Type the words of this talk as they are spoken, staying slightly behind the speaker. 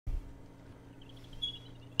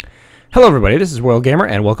Hello everybody, this is Royal Gamer,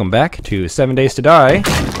 and welcome back to 7 Days to Die.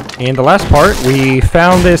 In the last part, we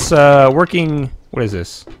found this working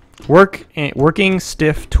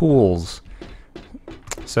stiff tools.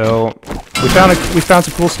 So we found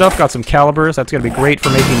some cool stuff. Got some calibers. That's gonna be great for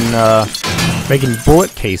making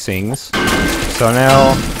bullet casings. So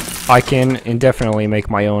now I can indefinitely make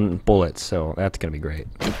my own bullets. So that's gonna be great.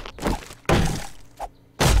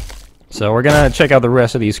 So we're gonna check out the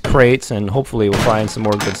rest of these crates, and hopefully we'll find some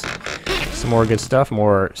more good stuff,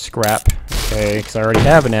 more scrap. Okay, because I already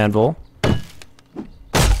have an anvil. And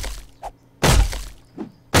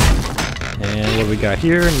what do we got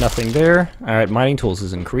here? Nothing there. All right, mining tools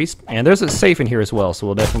is increased, and there's a safe in here as well, so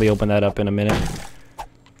we'll definitely open that up in a minute.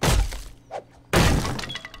 All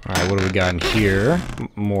right, what do we got in here?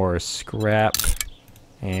 More scrap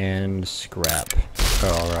and scrap.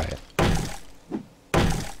 Oh, all right.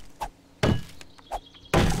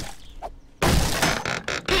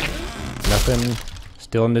 Nothing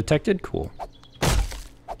still undetected? Cool.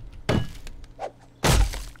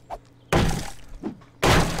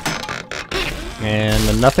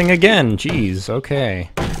 And nothing again. Jeez, okay.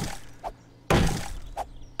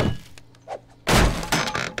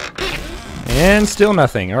 And still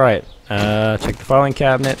nothing. Alright. Check the filing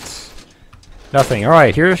cabinets. Nothing.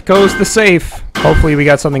 Alright, here goes the safe. Hopefully we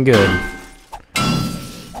got something good.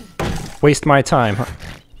 Waste my time. Huh?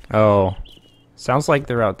 Oh. Sounds like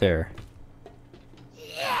they're out there.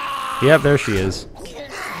 Yep, there she is.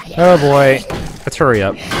 Oh boy. Let's hurry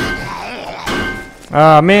up.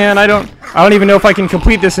 Man, I don't even know if I can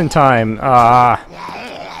complete this in time.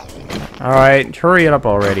 Alright, hurry it up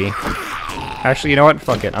already. Actually, you know what?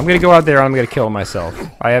 Fuck it. I'm gonna go out there and I'm gonna kill him myself.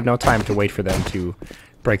 I have no time to wait for them to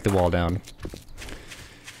break the wall down.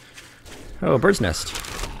 Oh, bird's nest.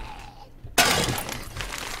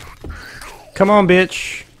 Come on,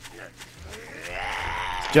 bitch.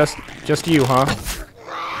 Just you, huh?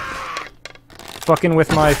 Fucking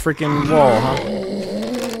with my freaking wall, huh?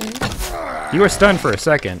 You were stunned for a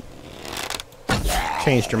second.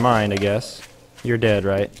 Changed your mind, I guess. You're dead,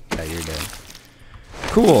 right? Yeah, you're dead.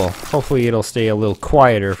 Cool. Hopefully it'll stay a little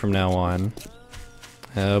quieter from now on.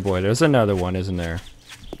 Oh boy, there's another one, isn't there?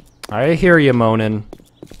 I hear you moaning.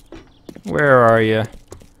 Where are you?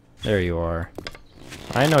 There you are.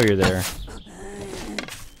 I know you're there.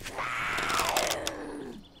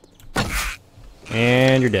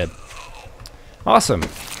 And you're dead. Awesome.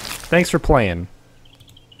 Thanks for playing.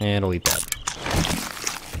 And I'll eat that.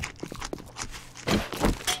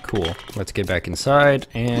 Cool. Let's get back inside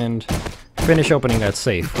and finish opening that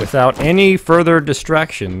safe without any further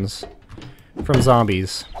distractions from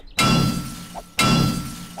zombies.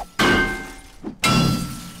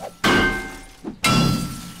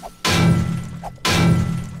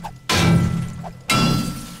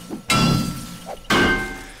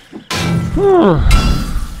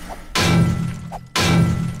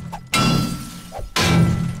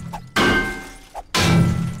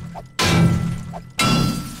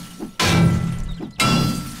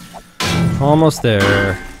 Almost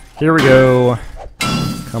there. Here we go.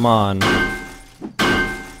 Come on.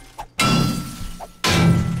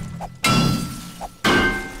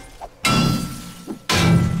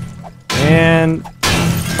 And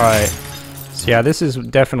alright. So yeah, this is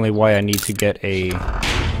definitely why I need to get a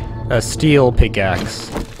steel pickaxe,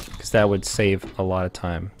 because that would save a lot of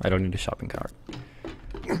time. I don't need a shopping cart.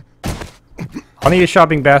 I'll need a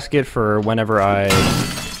shopping basket for whenever I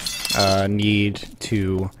need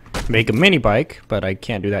to make a mini bike, but I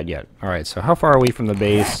can't do that yet. Alright, so how far are we from the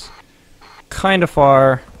base? Kind of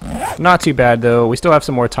far. Not too bad though. We still have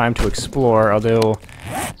some more time to explore, although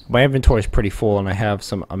my inventory is pretty full and I have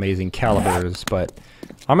some amazing calibers. But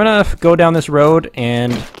I'm gonna go down this road,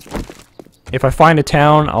 and if I find a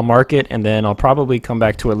town, I'll mark it, and then I'll probably come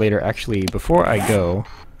back to it later. Actually, before I go,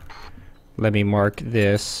 let me mark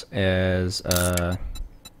this as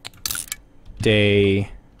day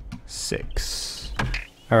 6.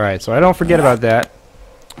 Alright, so I don't forget about that.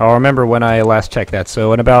 I'll remember when I last checked that.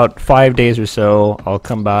 So in about 5 days or so, I'll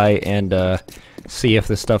come by and see if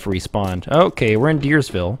the stuff respawned. Okay, we're in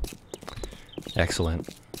Diersville.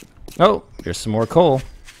 Excellent. Oh, here's some more coal.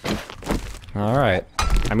 Alright.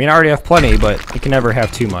 I mean, I already have plenty, but you can never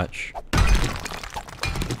have too much.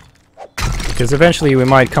 Because eventually we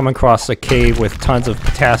might come across a cave with tons of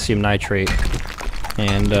potassium nitrate.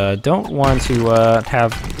 And don't want to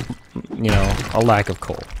have, you know, a lack of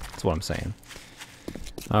coal. That's what I'm saying.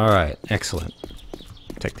 Alright, excellent.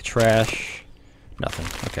 Take the trash. Nothing.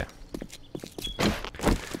 Okay.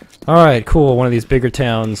 Alright, cool. One of these bigger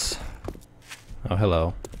towns. Oh,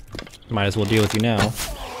 hello. Might as well deal with you now.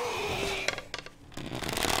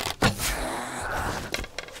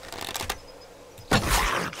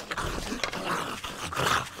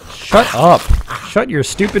 Shut up! Shut your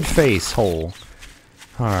stupid face hole.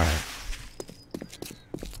 Alright.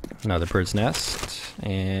 Another bird's nest.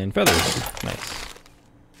 And feathers. Nice.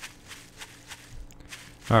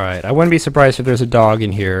 Alright, I wouldn't be surprised if there's a dog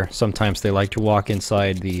in here. Sometimes they like to walk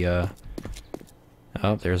inside the,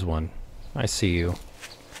 Oh, there's one. I see you.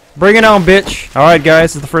 Bring it on, bitch! Alright,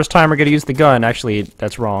 guys, this is the first time we're gonna use the gun. Actually,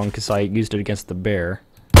 that's wrong, because I used it against the bear.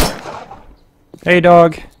 Hey,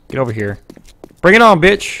 dog. Get over here. Bring it on,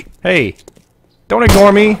 bitch! Hey! Don't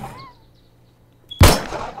ignore me!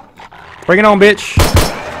 Bring it on, bitch!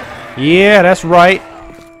 Yeah, that's right.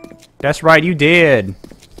 That's right, you did.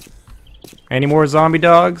 Any more zombie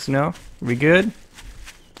dogs? No? We good?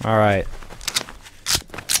 Alright.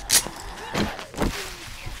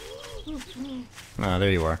 Ah,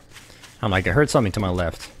 there you are. I'm like, I heard something to my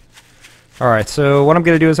left. Alright, so what I'm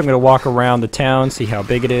gonna do is I'm gonna walk around the town, see how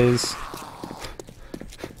big it is.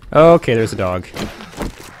 Okay, there's a dog.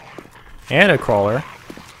 And a crawler.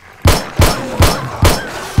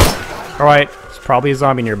 Alright, there's probably a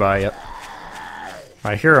zombie nearby, yep.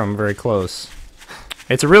 I hear him very close.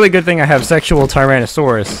 It's a really good thing I have sexual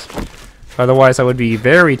Tyrannosaurus. Otherwise I would be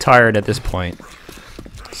very tired at this point.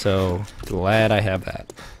 So, glad I have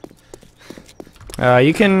that.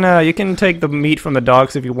 You can take the meat from the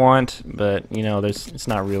dogs if you want, but you know, it's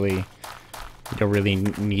not really, you don't really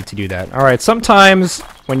need to do that. All right, sometimes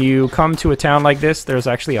when you come to a town like this, there's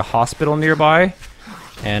actually a hospital nearby,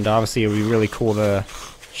 and obviously it would be really cool to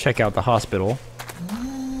check out the hospital.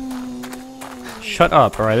 Shut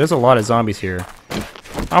up! All right, there's a lot of zombies here.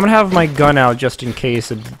 I'm gonna have my gun out just in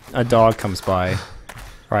case a dog comes by. All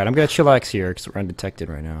right, I'm gonna chillax here because we're undetected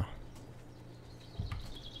right now.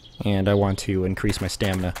 And I want to increase my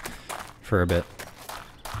stamina for a bit.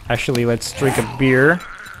 Actually, let's drink a beer.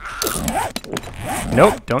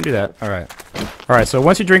 Nope, don't do that. Alright. Alright, so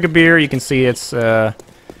once you drink a beer, you can see it's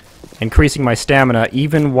increasing my stamina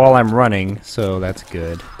even while I'm running, so that's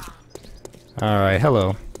good. Alright,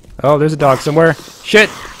 hello. Oh, there's a dog somewhere.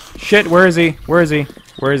 Shit! Shit, where is he? Where is he?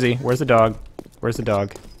 Where is he? Where's the dog? Where's the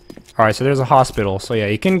dog? Alright, so there's a hospital. So yeah,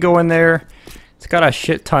 you can go in there. It's got a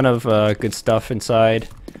shit ton of good stuff inside.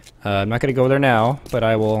 I'm not going to go there now, but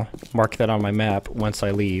I will mark that on my map once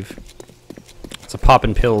I leave. It's a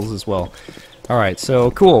poppin' pills as well. Alright,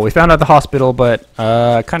 so cool. We found out the hospital, but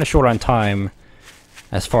kind of short on time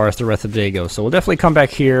as far as the rest of the day goes. So we'll definitely come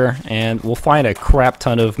back here, and we'll find a crap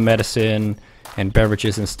ton of medicine and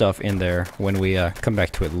beverages and stuff in there when we come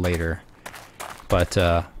back to it later. But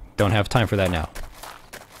don't have time for that now.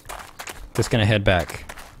 Just going to head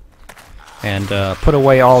back and put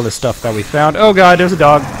away all the stuff that we found. Oh god, there's a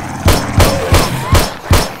dog.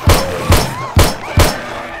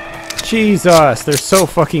 Jesus, they're so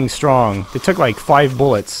fucking strong. They took like 5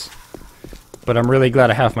 bullets. But I'm really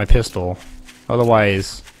glad I have my pistol.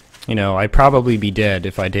 Otherwise, you know, I'd probably be dead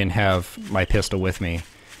if I didn't have my pistol with me.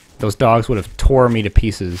 Those dogs would have tore me to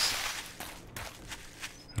pieces.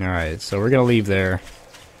 Alright, so we're gonna leave there.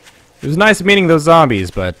 It was nice meeting those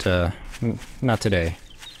zombies, but not today.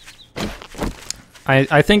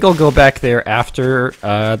 I think I'll go back there after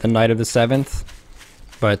the night of the 7th.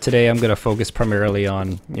 But today I'm going to focus primarily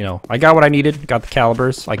on, you know, I got what I needed, got the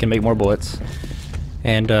calibers, I can make more bullets.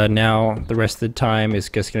 And now the rest of the time is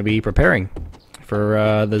just going to be preparing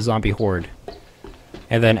for the zombie horde.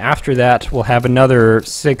 And then after that, we'll have another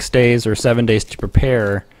 6 days or 7 days to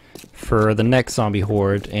prepare for the next zombie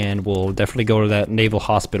horde. And we'll definitely go to that naval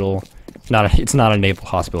hospital. It's not a naval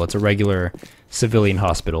hospital, it's a regular civilian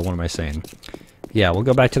hospital, what am I saying? Yeah, we'll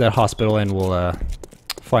go back to that hospital and we'll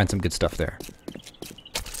find some good stuff there.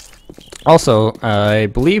 Also, I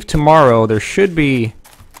believe tomorrow there should be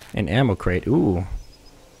an ammo crate. Ooh.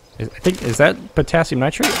 I think, is that potassium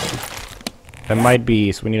nitrate? That might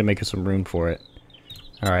be, so we need to make some room for it.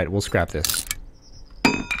 Alright, we'll scrap this.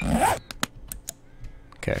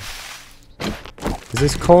 Okay. Is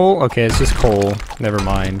this coal? Okay, it's just coal. Never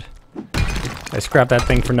mind. I scrapped that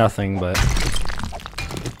thing for nothing, but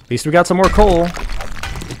at least we got some more coal.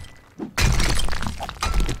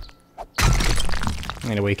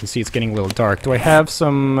 Anyway, you can see it's getting a little dark. Do I have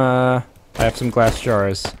some, I have some glass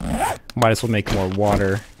jars. Might as well make more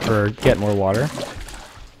water, or get more water.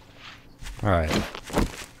 Alright.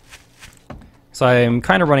 So I'm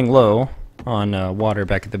kind of running low on water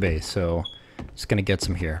back at the base, so just gonna get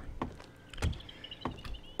some here.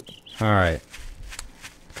 Alright.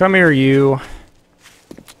 Come here, you.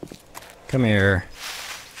 Come here.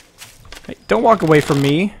 Hey, don't walk away from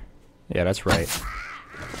me. Yeah, that's right.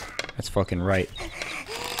 That's fucking right.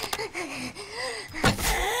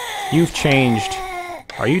 You've changed.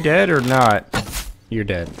 Are you dead or not? You're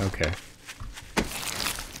dead. Okay.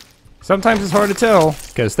 Sometimes it's hard to tell,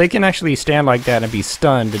 because they can actually stand like that and be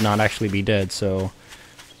stunned and not actually be dead, so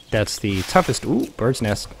that's the toughest. Ooh, bird's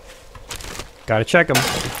nest. Gotta check them.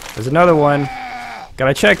 There's another one.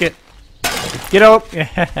 Gotta check it. Get up!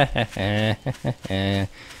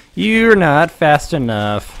 You're not fast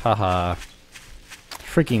enough. Haha.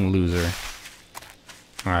 Freaking loser.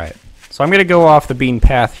 Alright. So I'm gonna go off the beaten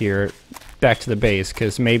path here, back to the base,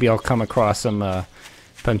 because maybe I'll come across some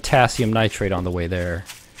potassium nitrate on the way there.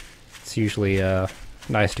 It's usually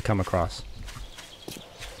nice to come across.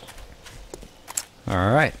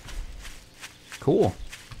 Alright. Cool.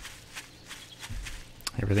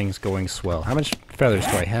 Everything's going swell. How much feathers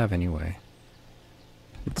do I have anyway?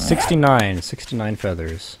 It's 69. 69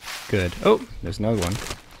 feathers. Good. Oh, there's another one.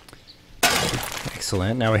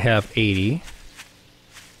 Excellent. Now we have 80.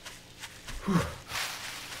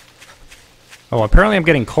 Oh, apparently I'm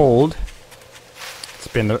getting cold. It's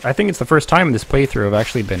been, I think it's the first time in this playthrough I've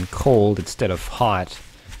actually been cold instead of hot.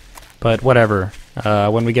 But whatever.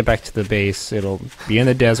 When we get back to the base, it'll be in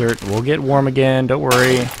the desert. We'll get warm again. Don't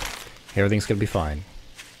worry. Everything's gonna be fine.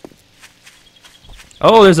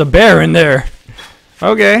 Oh, there's a bear in there.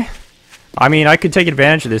 Okay. I mean, I could take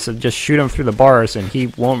advantage of this and just shoot him through the bars, and he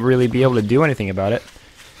won't really be able to do anything about it.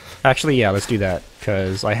 Actually, yeah, let's do that,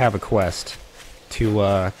 because I have a quest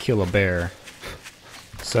to kill a bear.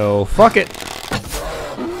 So, fuck it.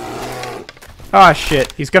 Ah,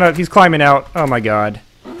 shit. He's climbing out. Oh my god.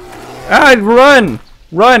 Ah, run!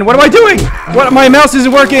 Run! What am I doing? What? My mouse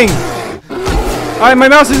isn't working! My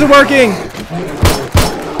mouse isn't working!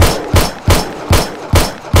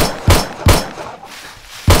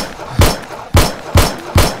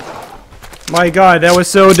 My god, that was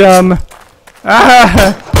so dumb.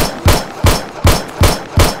 Ah!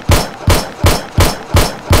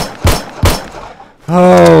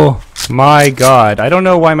 Oh my god. I don't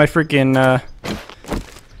know why my freaking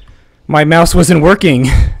my mouse wasn't working.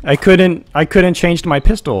 I couldn't change my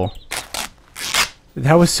pistol.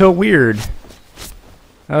 That was so weird.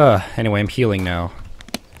 Anyway, I'm healing now.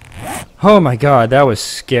 Oh my god, that was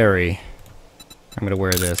scary. I'm gonna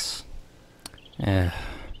wear this.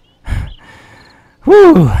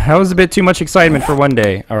 Whew, that was a bit too much excitement for one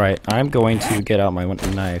day. Alright, I'm going to get out my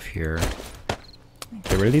knife here.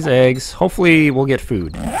 Get rid of these eggs. Hopefully we'll get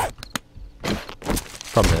food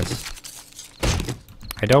from this.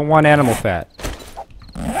 I don't want animal fat.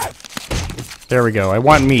 There we go. I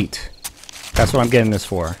want meat. That's what I'm getting this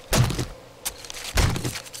for.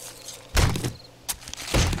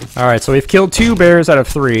 Alright, so we've killed 2 bears out of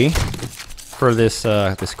 3 for this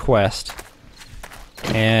this quest.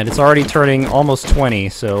 And it's already turning almost 20,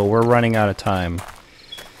 so we're running out of time.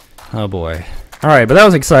 Oh boy. Alright, but that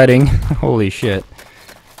was exciting. Holy shit.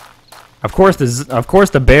 Of course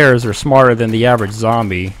the bears are smarter than the average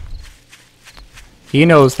zombie. He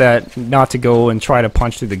knows that not to go and try to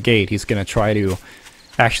punch through the gate. He's gonna try to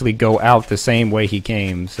actually go out the same way he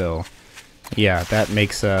came, so yeah, that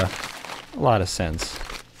makes a lot of sense.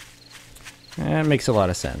 It makes a lot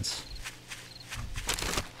of sense.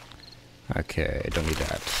 Okay, don't need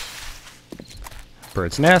that.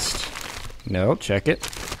 Bird's nest. No, check it.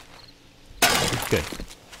 Good.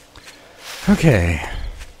 Okay.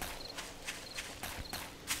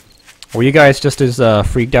 Were you guys just as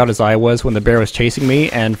freaked out as I was when the bear was chasing me?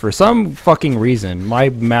 And for some fucking reason, my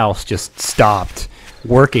mouse just stopped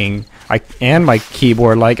working. And my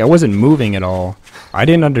keyboard, like, I wasn't moving at all. I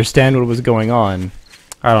didn't understand what was going on.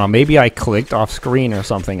 I don't know, maybe I clicked off screen or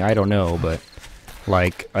something, I don't know, but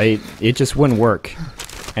like, it just wouldn't work.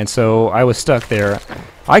 And so I was stuck there.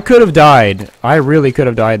 I could have died. I really could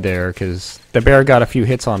have died there, because the bear got a few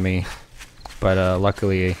hits on me. But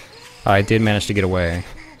luckily, I did manage to get away.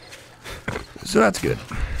 So that's good.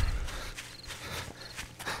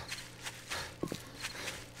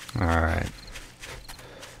 Alright.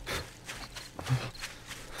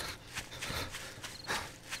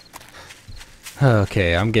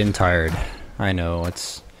 Okay, I'm getting tired. I know,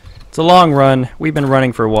 it's a long run. We've been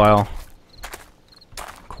running for a while.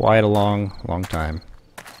 Quite a long time.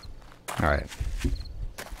 Alright.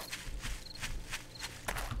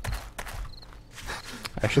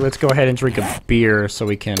 Actually, let's go ahead and drink a beer so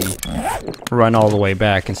we can run all the way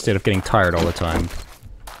back instead of getting tired all the time.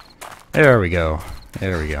 There we go.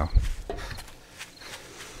 There we go.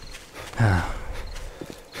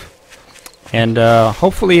 And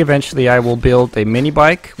hopefully eventually I will build a mini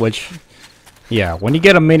bike, which, yeah, when you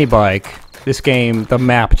get a mini bike, this game, the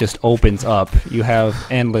map just opens up. You have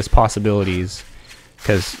endless possibilities,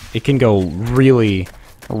 because it can go really,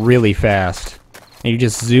 really fast. And you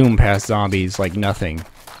just zoom past zombies like nothing.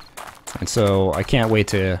 And so I can't wait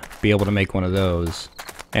to be able to make one of those.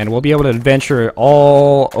 And we'll be able to adventure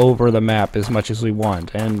all over the map as much as we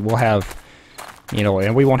want. And we'll have, you know,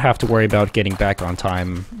 and we won't have to worry about getting back on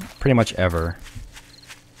time pretty much ever.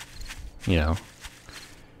 You know.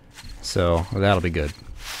 So, that'll be good.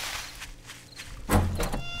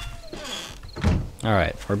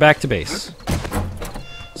 Alright, we're back to base.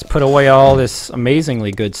 Let's put away all this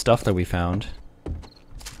amazingly good stuff that we found.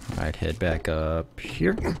 Alright, head back up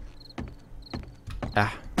here.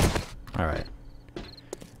 Ah. Alright.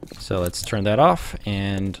 So let's turn that off,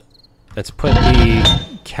 and let's put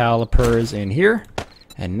the calipers in here.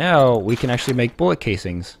 And now we can actually make bullet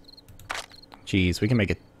casings. Jeez, we can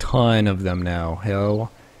make a ton of them now.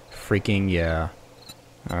 Hell freaking yeah.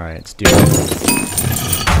 Alright, let's do it.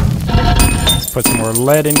 Let's put some more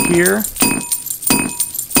lead in here.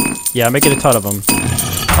 Yeah, making a ton of them.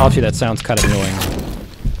 Obviously that sounds kind of annoying.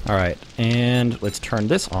 Alright, and let's turn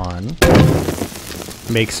this on.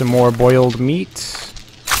 Make some more boiled meat.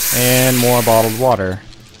 And more bottled water.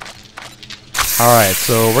 Alright,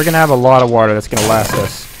 so we're going to have a lot of water that's going to last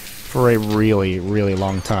us for a really, really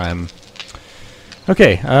long time.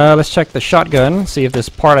 Okay, let's check the shotgun, see if this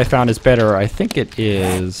part I found is better. I think it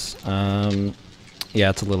is. Yeah,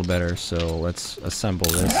 it's a little better, so let's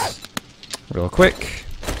assemble this real quick.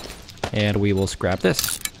 And we will scrap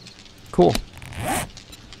this. Cool.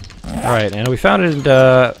 Alright, and we found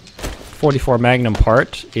it 44 Magnum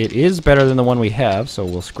part. It is better than the one we have, so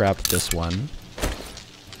we'll scrap this one.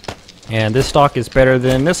 And this stock is better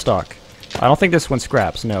than this stock. I don't think this one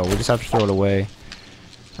scraps. No, we just have to throw it away.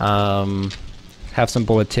 Have some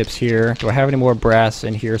bullet tips here. Do I have any more brass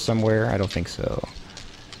in here somewhere? I don't think so.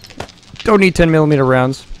 Don't need 10mm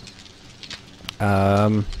rounds.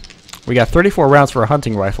 We got 34 rounds for a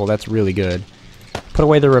hunting rifle. That's really good. Put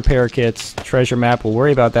away the repair kits. Treasure map. We'll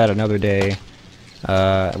worry about that another day.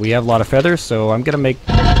 We have a lot of feathers, so I'm gonna make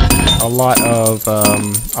a lot of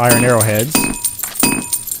iron arrowheads.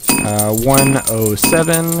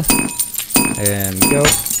 107 and go.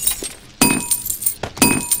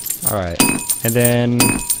 Alright, and then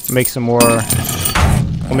make some more.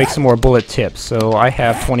 We'll make some more bullet tips. So I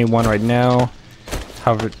have 21 right now.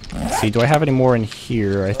 However, let's see, do I have any more in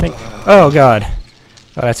here? I think. Oh god,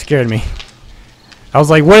 oh, that scared me. I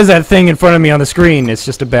was like, what is that thing in front of me on the screen? It's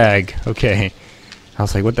just a bag. Okay. I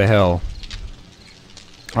was like, what the hell?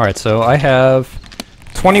 Alright, so I have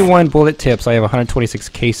 21 bullet tips. I have 126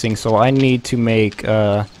 casing, so I need to make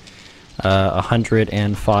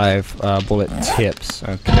 105 bullet tips.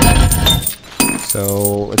 Okay.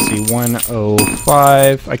 So, let's see,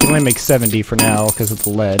 105. I can only make 70 for now because of the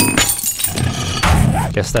lead.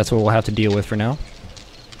 Guess that's what we'll have to deal with for now.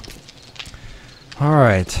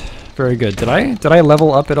 Alright, very good. Did I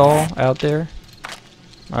level up at all out there?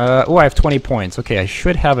 Oh, I have 20 points. Okay, I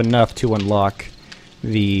should have enough to unlock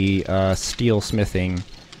the steel smithing.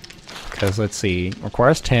 Because, let's see,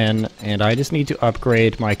 requires 10, and I just need to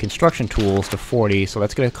upgrade my construction tools to 40, so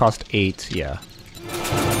that's going to cost 8, yeah.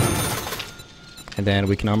 And then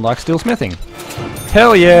we can unlock steel smithing.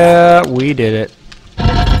 Hell yeah, we did it.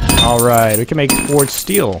 Alright, we can make forged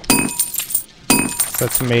steel. So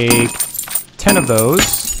let's make 10 of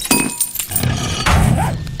those.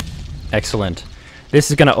 Excellent.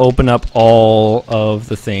 This is going to open up all of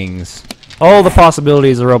the things. All the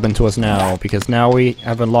possibilities are open to us now, because now we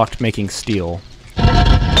have unlocked making steel.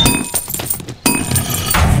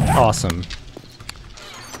 Awesome.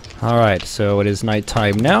 Alright, so it is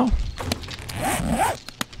nighttime now.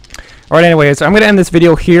 Alright, anyways, I'm going to end this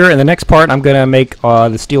video here. In the next part, I'm going to make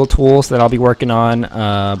the steel tools that I'll be working on.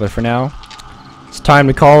 But for now, it's time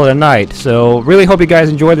to call it a night. So, really hope you guys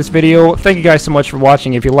enjoyed this video. Thank you guys so much for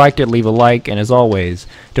watching. If you liked it, leave a like. And as always,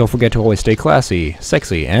 don't forget to always stay classy,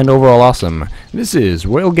 sexy, and overall awesome. This is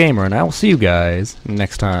Royal Gamer, and I will see you guys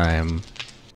next time.